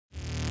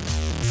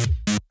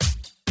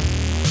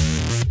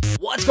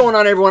What's going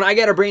on, everyone? I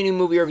got a brand new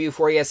movie review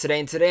for you guys today,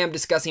 and today I'm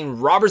discussing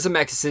Robert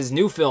Zemeckis'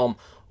 new film,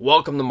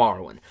 Welcome to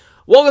Marwen.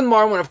 Welcome to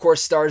Marwen, of course,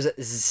 stars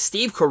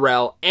Steve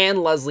Carell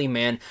and Leslie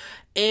Mann,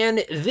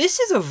 and this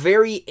is a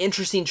very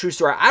interesting true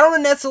story. I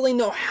don't necessarily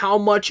know how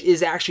much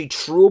is actually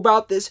true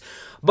about this,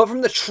 but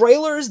from the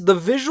trailers, the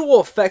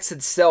visual effects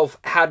itself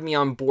had me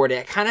on board.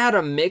 It kind of had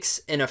a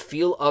mix and a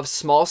feel of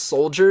Small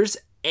Soldiers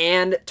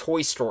and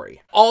Toy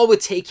Story, all with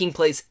taking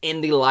place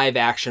in the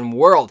live-action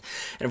world.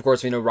 And of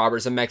course, we know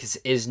Robert Zemeckis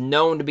is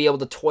known to be able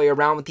to toy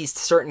around with these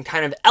certain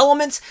kind of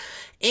elements,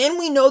 and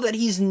we know that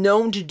he's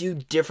known to do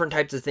different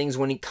types of things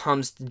when it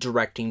comes to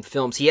directing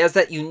films. He has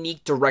that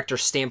unique director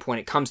stamp when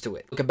it comes to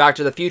it. Look at Back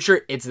to the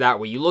Future, it's that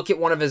way. You look at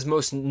one of his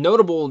most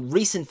notable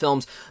recent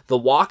films, The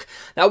Walk,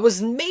 that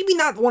was maybe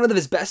not one of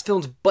his best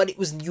films, but it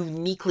was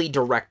uniquely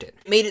directed.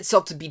 It made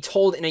itself to be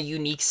told in a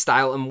unique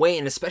style and way,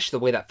 and especially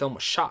the way that film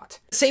was shot.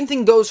 The same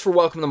thing goes for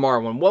Welcome to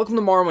Marwen. Welcome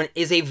to Marwen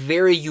is a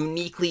very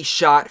uniquely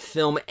shot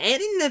film,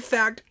 and in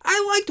fact,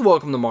 I liked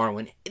Welcome to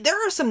Marwen.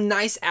 There are some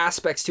nice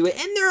aspects to it,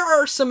 and there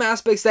are some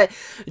aspects that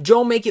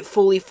don't make it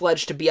fully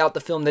fledged to be out the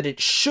film that it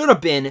should have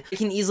been. I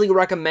can easily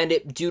recommend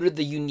it due to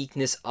the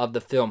uniqueness of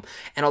the film,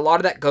 and a lot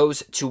of that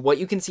goes to what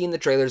you can see in the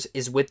trailers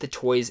is with the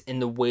toys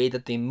and the way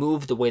that they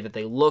move, the way that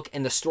they look,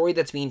 and the story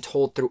that's being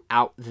told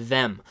throughout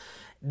them.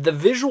 The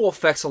visual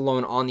effects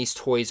alone on these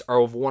toys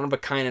are of one of a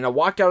kind, and I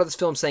walked out of this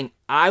film saying,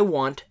 I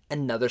want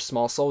another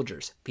Small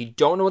Soldiers. If you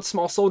don't know what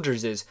Small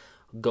Soldiers is,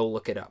 go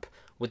look it up.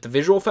 With the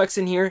visual effects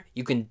in here,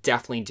 you can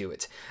definitely do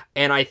it.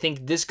 And I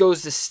think this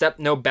goes to step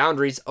no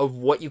boundaries of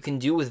what you can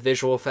do with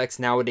visual effects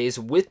nowadays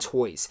with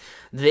toys.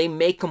 They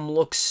make them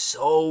look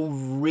so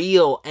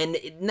real, and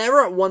it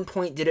never at one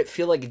point did it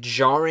feel like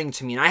jarring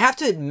to me. And I have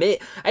to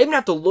admit, I even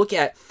have to look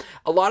at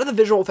a lot of the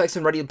visual effects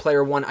in Ready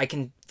Player One. I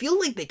can feel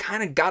like they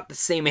kind of got the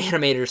same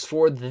animators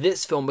for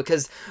this film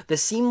because the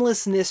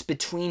seamlessness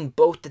between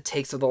both the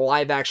takes of the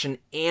live action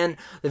and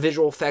the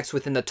visual effects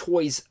within the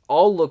toys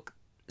all look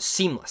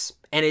seamless.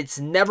 And it's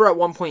never at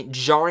one point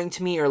jarring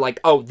to me or like,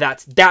 oh,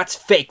 that's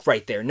fake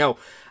right there. No,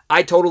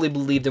 I totally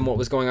believed in what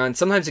was going on.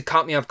 Sometimes it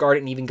caught me off guard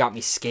and even got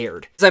me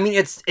scared. I mean,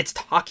 it's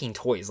talking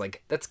toys.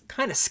 Like, that's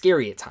kind of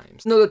scary at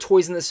times. No, the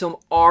toys in this film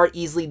are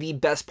easily the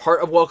best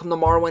part of Welcome to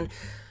Marwen.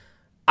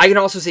 I can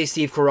also say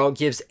Steve Carell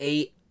gives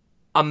a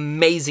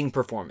amazing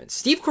performance.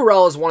 Steve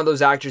Carell is one of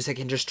those actors that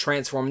can just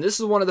transform. This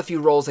is one of the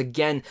few roles,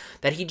 again,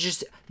 that he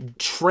just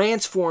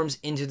transforms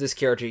into this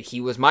character.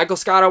 He was Michael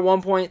Scott at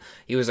one point.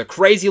 He was a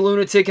crazy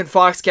lunatic in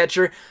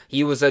Foxcatcher.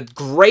 He was a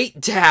great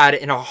dad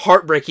and a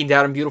heartbreaking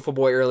dad in Beautiful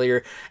Boy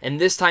earlier.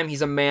 And this time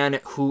he's a man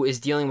who is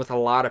dealing with a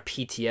lot of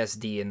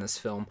PTSD in this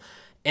film.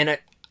 And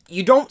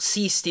you don't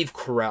see Steve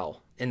Carell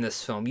in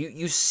this film.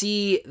 You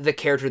see the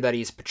character that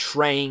he's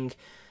portraying.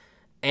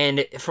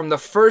 And from the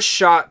first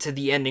shot to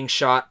the ending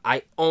shot,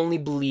 I only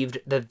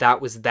believed that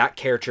that was that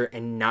character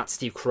and not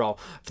Steve Carell.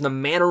 From the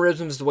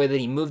mannerisms, the way that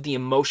he moved, the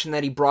emotion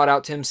that he brought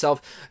out to himself,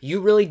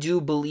 you really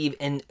do believe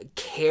and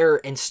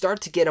care and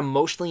start to get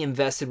emotionally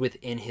invested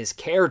within his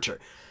character.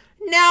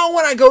 Now,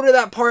 when I go to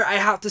that part, I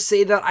have to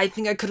say that I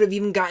think I could have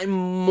even gotten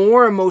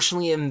more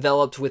emotionally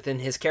enveloped within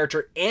his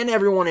character and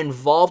everyone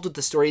involved with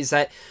the stories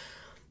that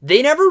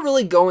they never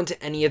really go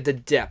into any of the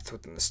depth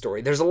within the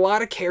story. There's a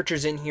lot of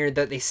characters in here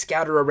that they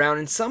scatter around,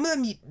 and some of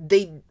them,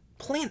 they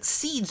plant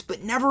seeds,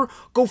 but never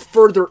go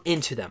further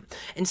into them.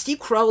 And Steve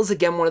Carell is,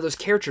 again, one of those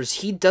characters.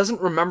 He doesn't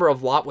remember a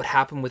lot what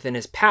happened within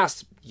his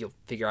past. You'll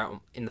figure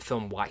out in the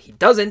film why he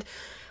doesn't.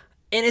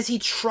 And as he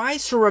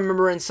tries to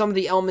remember, and some of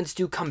the elements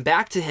do come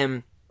back to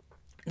him,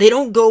 they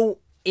don't go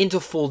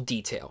into full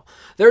detail.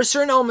 There are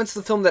certain elements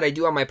of the film that I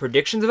do have my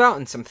predictions about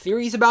and some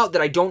theories about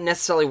that I don't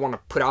necessarily want to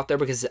put out there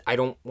because I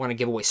don't want to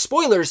give away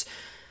spoilers,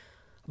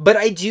 but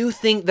I do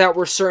think that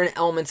were certain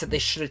elements that they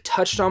should have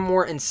touched on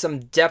more and some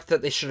depth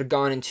that they should have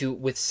gone into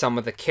with some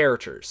of the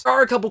characters. There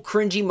are a couple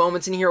cringy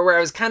moments in here where I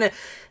was kind of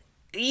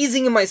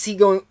easing in my seat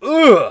going,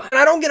 ugh.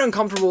 And I don't get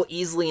uncomfortable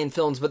easily in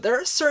films, but there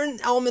are certain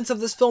elements of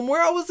this film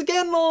where I was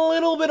getting a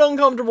little bit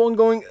uncomfortable and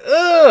going,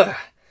 ugh.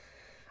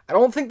 I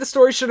don't think the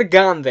story should have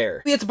gone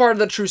there. Maybe it's a part of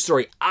the true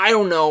story. I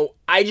don't know.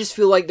 I just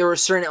feel like there were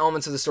certain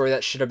elements of the story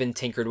that should have been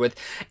tinkered with.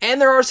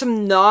 And there are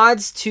some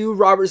nods to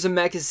Robert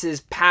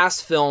Zemeckis'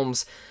 past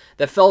films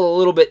that felt a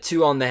little bit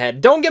too on the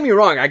head. Don't get me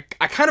wrong, I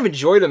kind of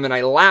enjoyed them and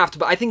I laughed,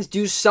 but I think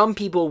some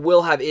people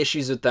will have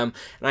issues with them,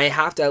 and I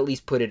have to at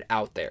least put it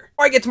out there.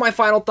 Before I get to my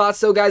final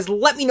thoughts though, guys,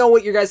 let me know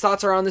what your guys'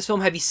 thoughts are on this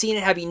film. Have you seen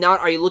it? Have you not?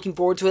 Are you looking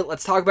forward to it?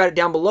 Let's talk about it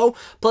down below.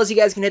 Plus, you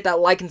guys can hit that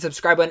like and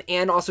subscribe button,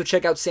 and also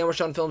check out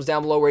Sandwich on Films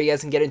down below where you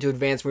guys can get into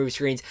advanced movie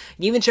screens. You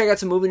can even check out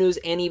some movie news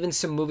and even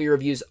some movie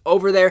reviews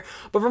over there.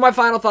 But for my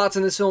final thoughts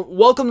on this film,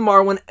 Welcome to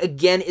Marwen,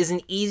 again, is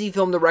an easy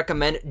film to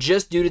recommend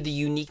just due to the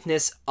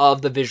uniqueness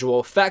of the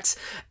visual effects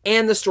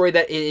and the story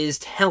that it is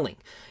telling.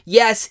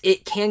 Yes,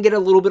 it can get a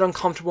little bit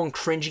uncomfortable and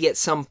cringy at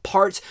some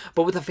parts,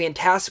 but with a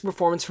fantastic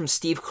performance from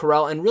Steve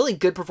Carell and really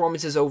good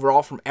performances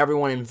overall from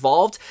everyone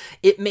involved,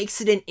 it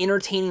makes it an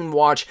entertaining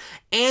watch,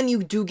 and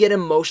you do get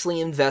emotionally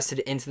invested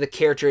into the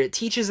character. It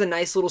teaches a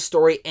nice little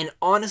story and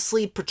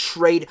honestly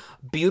portrayed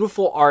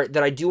beautiful art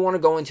that I do want to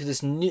go into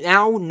this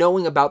now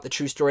knowing about the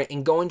true story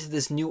and go into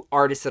this new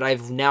artist that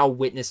I've now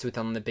witnessed with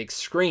on the big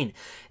screen.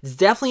 It's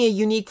definitely a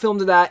unique film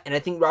to that, and I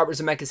think Robert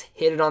Zemeckis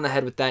hit it on the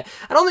head with that.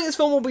 I don't think this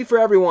film will be for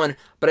everyone,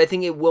 but I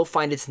think it will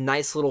find its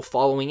nice little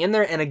following in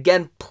there. And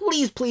again,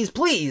 please, please,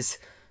 please,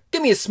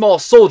 give me a Small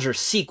Soldier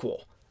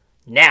sequel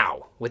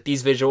now with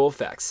these visual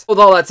effects. With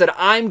all that said,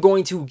 I'm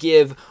going to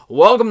give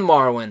Welcome to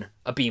Marwen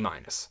a B-.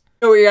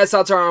 Know what your guys'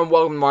 thoughts are on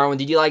Welcome to Marwen.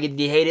 Did you like it?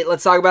 Did you hate it?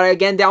 Let's talk about it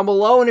again down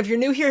below. And if you're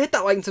new here, hit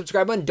that like and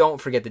subscribe button.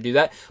 Don't forget to do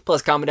that.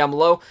 Plus, comment down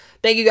below.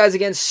 Thank you guys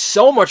again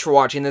so much for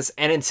watching this.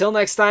 And until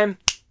next time,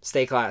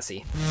 stay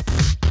classy.